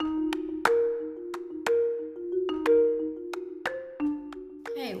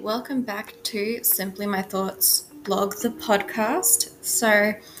Hey, welcome back to Simply My Thoughts blog, the podcast.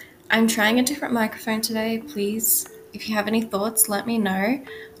 So, I'm trying a different microphone today. Please, if you have any thoughts, let me know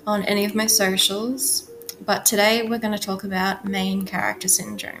on any of my socials. But today we're going to talk about main character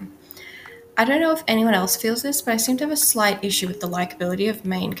syndrome. I don't know if anyone else feels this, but I seem to have a slight issue with the likability of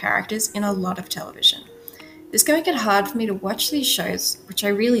main characters in a lot of television. This can make it hard for me to watch these shows, which I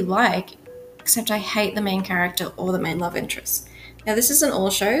really like, except I hate the main character or the main love interest. Now, this isn't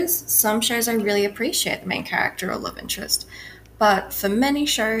all shows. Some shows I really appreciate the main character or love interest. But for many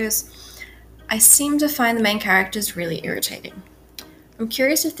shows, I seem to find the main characters really irritating. I'm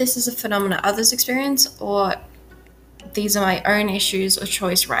curious if this is a phenomenon others experience or these are my own issues or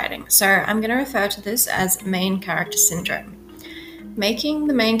choice writing. So I'm going to refer to this as main character syndrome. Making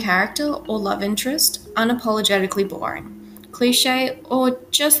the main character or love interest unapologetically boring, cliche, or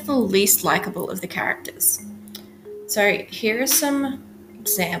just the least likable of the characters. So here are some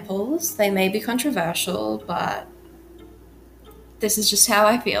examples. They may be controversial, but this is just how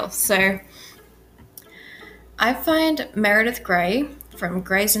I feel. So I find Meredith Grey from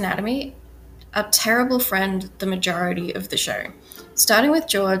Grey's Anatomy a terrible friend the majority of the show, starting with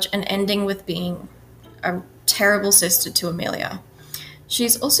George and ending with being a terrible sister to Amelia.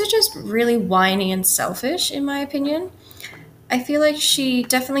 She's also just really whiny and selfish, in my opinion. I feel like she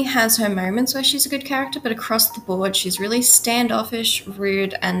definitely has her moments where she's a good character, but across the board, she's really standoffish,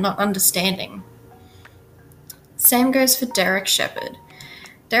 rude, and not understanding. Same goes for Derek Shepherd.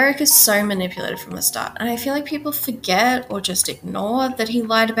 Derek is so manipulated from the start, and I feel like people forget or just ignore that he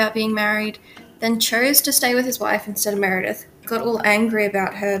lied about being married, then chose to stay with his wife instead of Meredith, got all angry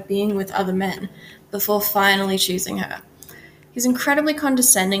about her being with other men, before finally choosing her. He's incredibly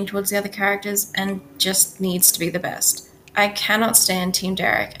condescending towards the other characters and just needs to be the best. I cannot stand Team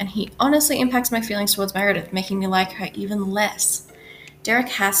Derek, and he honestly impacts my feelings towards Meredith, making me like her even less. Derek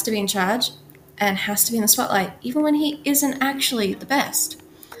has to be in charge and has to be in the spotlight, even when he isn't actually the best.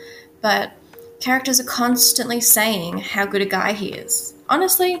 But characters are constantly saying how good a guy he is.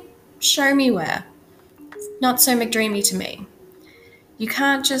 Honestly, show me where. Not so McDreamy to me. You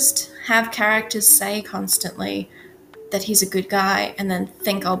can't just have characters say constantly that he's a good guy and then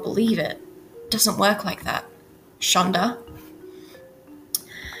think I'll believe it. It doesn't work like that. Shonda.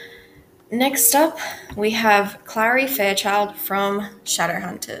 Next up, we have Clary Fairchild from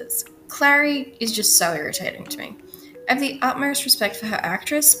Shadowhunters. Clary is just so irritating to me. I have the utmost respect for her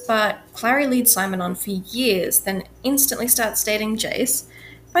actress, but Clary leads Simon on for years, then instantly starts dating Jace,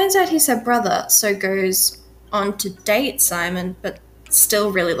 finds out he's her brother, so goes on to date Simon, but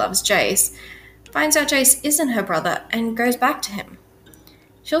still really loves Jace, finds out Jace isn't her brother, and goes back to him.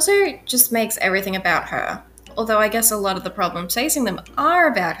 She also just makes everything about her, although I guess a lot of the problems facing them are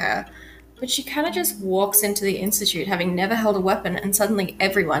about her, but she kind of just walks into the Institute having never held a weapon and suddenly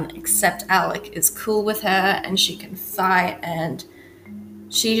everyone, except Alec, is cool with her and she can fight and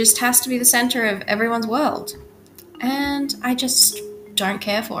she just has to be the center of everyone's world. And I just don't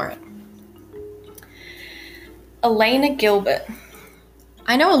care for it. Elena Gilbert.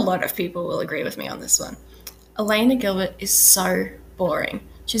 I know a lot of people will agree with me on this one. Elena Gilbert is so boring.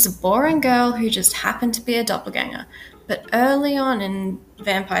 She's a boring girl who just happened to be a doppelganger, but early on in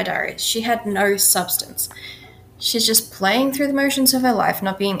Vampire Diaries, she had no substance. She's just playing through the motions of her life,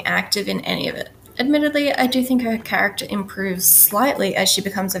 not being active in any of it. Admittedly, I do think her character improves slightly as she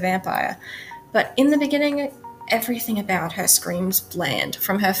becomes a vampire, but in the beginning, everything about her screams bland,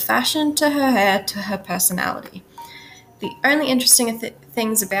 from her fashion to her hair to her personality. The only interesting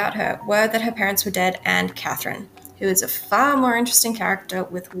things about her were that her parents were dead and Catherine, who is a far more interesting character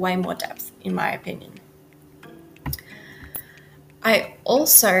with way more depth, in my opinion. I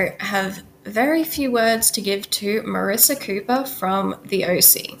also have very few words to give to Marissa Cooper from The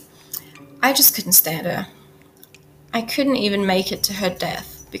OC. I just couldn't stand her. I couldn't even make it to her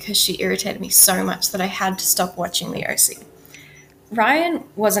death because she irritated me so much that I had to stop watching The OC. Ryan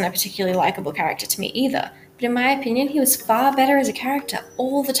wasn't a particularly likable character to me either, but in my opinion, he was far better as a character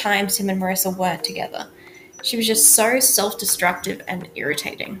all the times him and Marissa weren't together. She was just so self-destructive and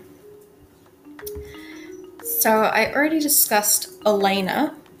irritating. So I already discussed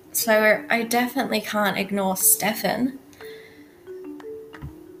Elena, so I definitely can't ignore Stefan.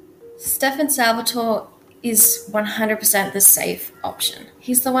 Stefan Salvatore is 100% the safe option.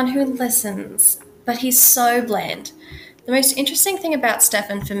 He's the one who listens, but he's so bland. The most interesting thing about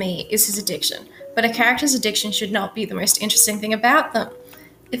Stefan for me is his addiction, but a character's addiction should not be the most interesting thing about them.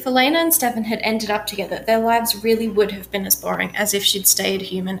 If Elena and Stefan had ended up together, their lives really would have been as boring as if she'd stayed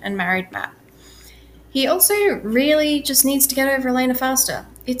human and married Matt. He also really just needs to get over Elena faster.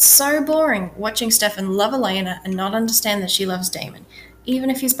 It's so boring watching Stefan love Elena and not understand that she loves Damon. even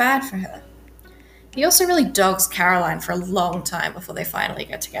if he's bad for her. He also really dogs Caroline for a long time before they finally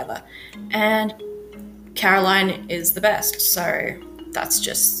get together. And Caroline is the best, so that's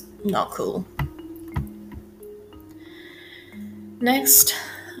just not cool. Next,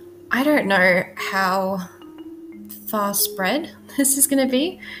 I don't know how far spread this is going to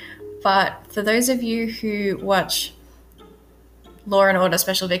be, but for those of you who watch Law and Order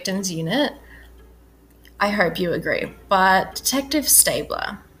Special Victims Unit, I hope you agree. But Detective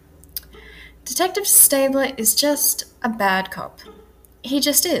Stabler. Detective Stabler is just a bad cop. He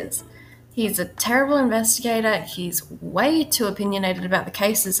just is. He's a terrible investigator. He's way too opinionated about the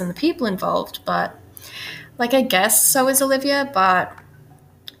cases and the people involved, but I guess so is Olivia, but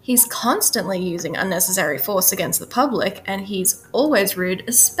he's constantly using unnecessary force against the public, and he's always rude,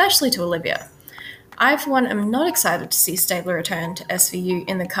 especially to Olivia. I, for one, am not excited to see Stabler return to SVU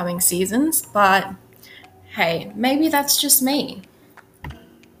in the coming seasons, but hey, maybe that's just me.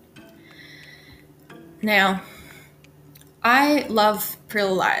 Now, I love Pretty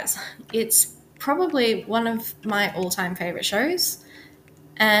Little Liars. It's probably one of my all-time favorite shows,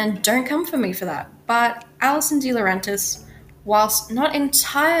 and don't come for me for that, but Alison DeLaurentis, whilst not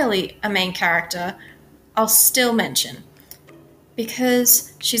entirely a main character, I'll still mention,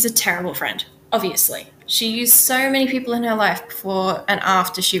 because she's a terrible friend, obviously. She used so many people in her life before and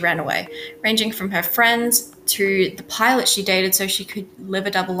after she ran away, ranging from her friends to the pilot she dated so she could live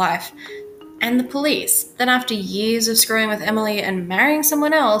a double life, and the police. Then after years of screwing with Emily and marrying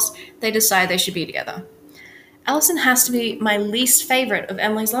someone else, they decide they should be together. Alison has to be my least favourite of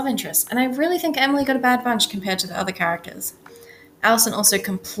Emily's love interests, and I really think Emily got a bad bunch compared to the other characters. Alison also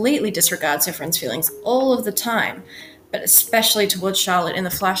completely disregards her friend's feelings all of the time, but especially towards Charlotte in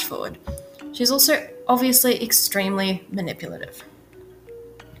the flash forward. She's also obviously extremely manipulative.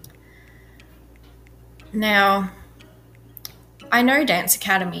 Now, I know Dance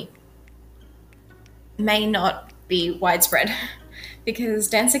Academy may not be widespread, because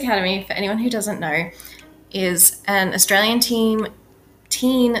Dance Academy, for anyone who doesn't know, is an Australian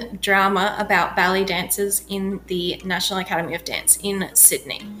teen drama about ballet dancers in the National Academy of Dance in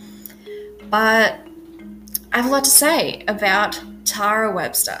Sydney. But I have a lot to say about Tara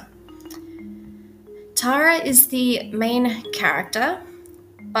Webster. Tara is the main character,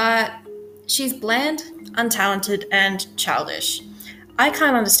 but she's bland, untalented, and childish. I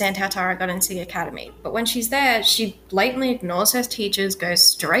can't understand how Tara got into the academy, but when she's there, she blatantly ignores her teachers, goes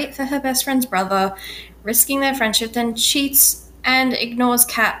straight for her best friend's brother, risking their friendship, then cheats and ignores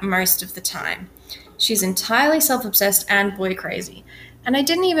Kat most of the time. She's entirely self-obsessed and boy crazy, and I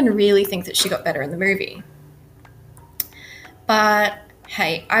didn't even really think that she got better in the movie. But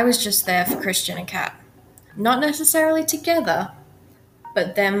hey, I was just there for Christian and Kat. Not necessarily together,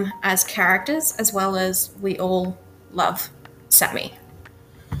 but them as characters, as well as we all love Sammy.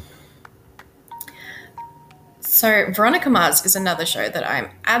 So Veronica Mars is another show that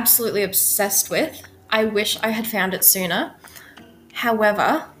I'm absolutely obsessed with. I wish I had found it sooner.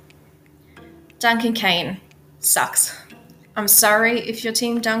 However, Duncan Cain sucks. I'm sorry if you're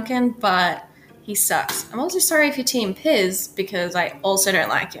Team Duncan, but he sucks. I'm also sorry if you're Team Piz, because I also don't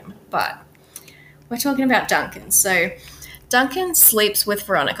like him, but we're talking about Duncan. So Duncan sleeps with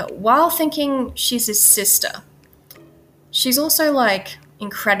Veronica while thinking she's his sister. She's also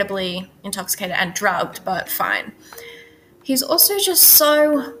incredibly intoxicated and drugged, but fine. He's also just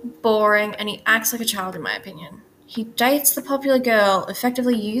so boring, and he acts like a child in my opinion. He dates the popular girl,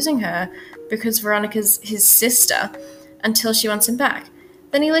 effectively using her because Veronica's his sister, until she wants him back.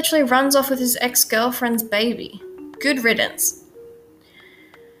 Then he literally runs off with his ex-girlfriend's baby. Good riddance.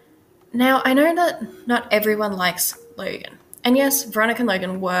 Now, I know that not everyone likes Logan. And yes, Veronica and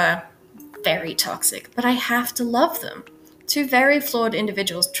Logan were very toxic, but I have to love them. Two very flawed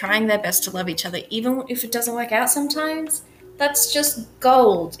individuals trying their best to love each other, even if it doesn't work out sometimes. That's just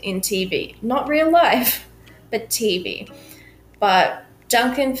gold in TV. Not real life, but TV. But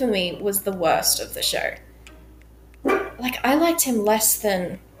Duncan, for me, was the worst of the show. I liked him less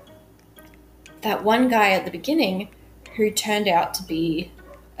than that one guy at the beginning who turned out to be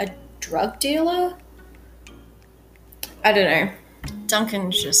a drug dealer. I don't know.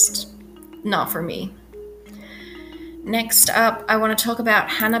 Duncan's just not for me. Next up, I want to talk about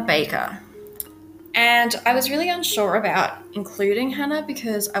Hannah Baker. And I was really unsure about including Hannah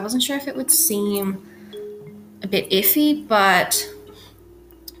because I wasn't sure if it would seem a bit iffy, but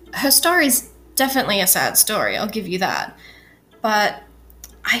her story's definitely a sad story, I'll give you that. But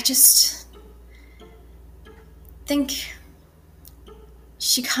I just think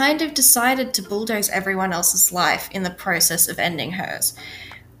she kind of decided to bulldoze everyone else's life in the process of ending hers,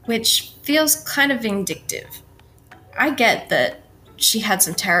 which feels kind of vindictive. I get that she had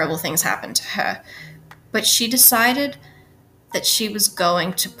some terrible things happen to her. But she decided that she was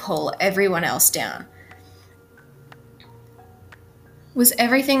going to pull everyone else down. Was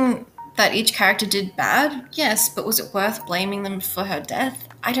everything that each character did bad? Yes, but was it worth blaming them for her death?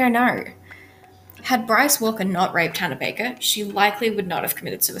 I don't know. Had Bryce Walker not raped Hannah Baker, she likely would not have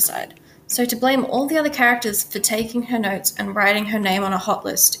committed suicide. So to blame all the other characters for taking her notes and writing her name on a hot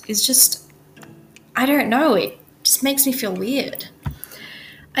list is just, I don't know, it just makes me feel weird.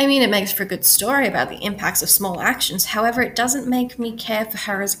 I mean, it makes for a good story about the impacts of small actions, however, it doesn't make me care for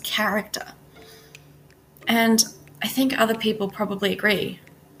her as a character. And I think other people probably agree.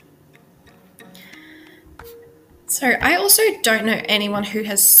 So I also don't know anyone who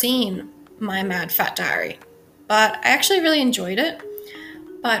has seen My Mad Fat Diary, but I actually really enjoyed it.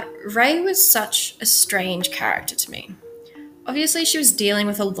 But Ray was such a strange character to me. Obviously, she was dealing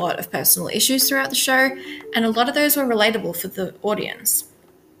with a lot of personal issues throughout the show, and a lot of those were relatable for the audience.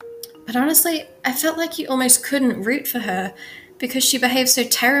 But honestly, I felt like you almost couldn't root for her because she behaved so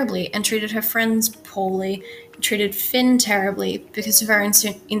terribly and treated her friends poorly, and treated Finn terribly because of her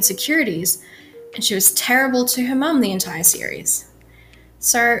insecurities, and she was terrible to her mum the entire series.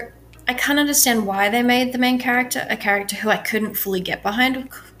 So I can't understand why they made the main character a character who I couldn't fully get behind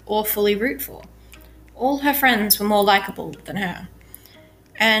or fully root for. All her friends were more likable than her,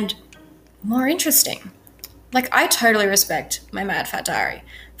 and more interesting. Like, I totally respect My Mad Fat Diary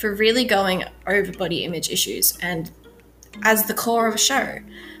for really going over body image issues and as the core of a show.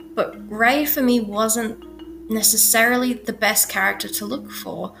 But Ray, for me, wasn't necessarily the best character to look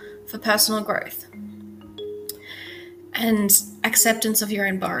for personal growth and acceptance of your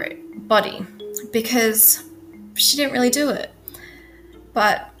own body, because she didn't really do it.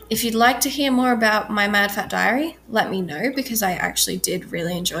 But if you'd like to hear more about My Mad Fat Diary, let me know, because I actually did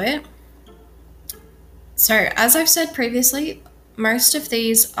really enjoy it. So, as I've said previously, most of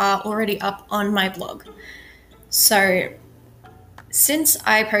these are already up on my blog. So, since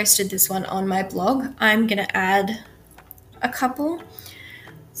I posted this one on my blog, I'm going to add a couple.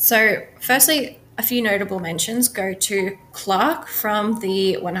 So, firstly, a few notable mentions go to Clark from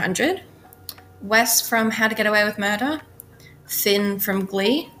The 100, Wes from How to Get Away with Murder, Finn from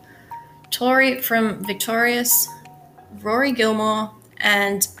Glee, Tori from Victorious, Rory Gilmore,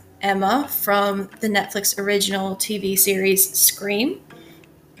 and Emma from the Netflix original TV series Scream.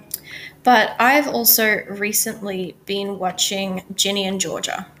 But I've also recently been watching Ginny and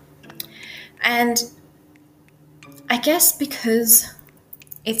Georgia. And I guess because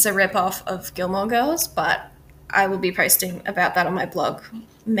it's a ripoff of Gilmore Girls, but I will be posting about that on my blog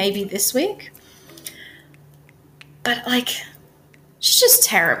maybe this week. But, she's just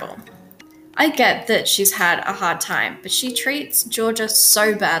terrible. I get that she's had a hard time, but she treats Georgia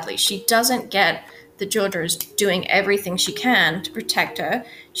so badly. She doesn't get that Georgia is doing everything she can to protect her.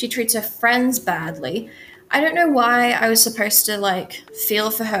 She treats her friends badly. I don't know why I was supposed to, feel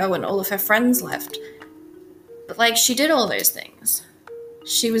for her when all of her friends left. But, she did all those things.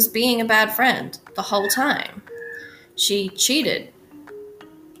 She was being a bad friend the whole time. She cheated.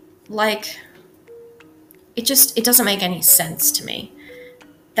 It doesn't make any sense to me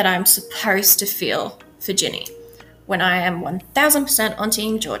that I'm supposed to feel for Ginny when I am 1000% on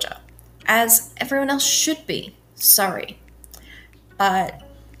Team Georgia, as everyone else should be. Sorry. But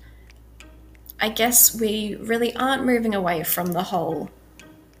I guess we really aren't moving away from the whole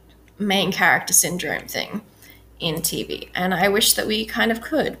main character syndrome thing in TV, and I wish that we kind of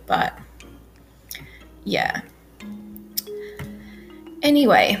could, but yeah.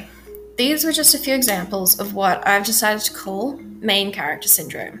 Anyway, these were just a few examples of what I've decided to call main character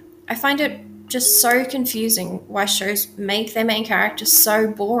syndrome. I find it just so confusing why shows make their main characters so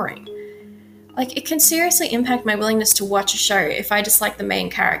boring. It can seriously impact my willingness to watch a show if I dislike the main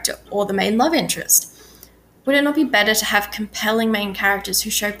character or the main love interest. Would it not be better to have compelling main characters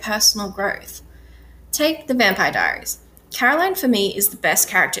who show personal growth? Take The Vampire Diaries. Caroline, for me, is the best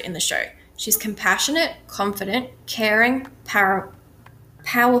character in the show. She's compassionate, confident, caring,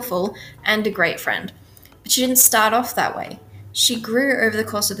 powerful, and a great friend. But she didn't start off that way. She grew over the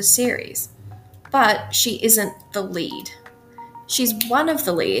course of the series. But she isn't the lead. She's one of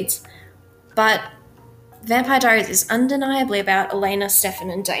the leads, but Vampire Diaries is undeniably about Elena, Stefan,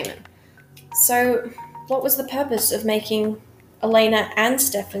 and Damon. So what was the purpose of making Elena and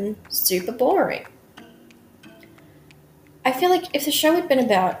Stefan super boring? I feel like if the show had been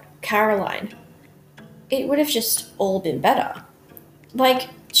about Caroline, it would have just all been better.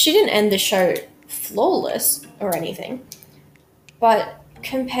 She didn't end the show flawless or anything, but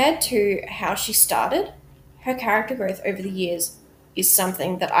compared to how she started, her character growth over the years is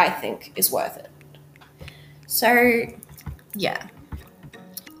something that I think is worth it. So, yeah.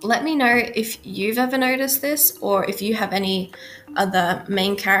 Let me know if you've ever noticed this, or if you have any other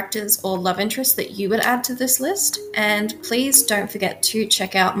main characters or love interests that you would add to this list. And please don't forget to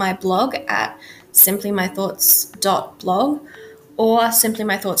check out my blog at simplymythoughts.blog or Simply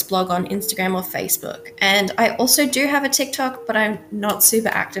My Thoughts blog on Instagram or Facebook. And I also do have a TikTok, but I'm not super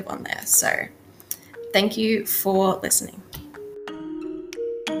active on there. So thank you for listening.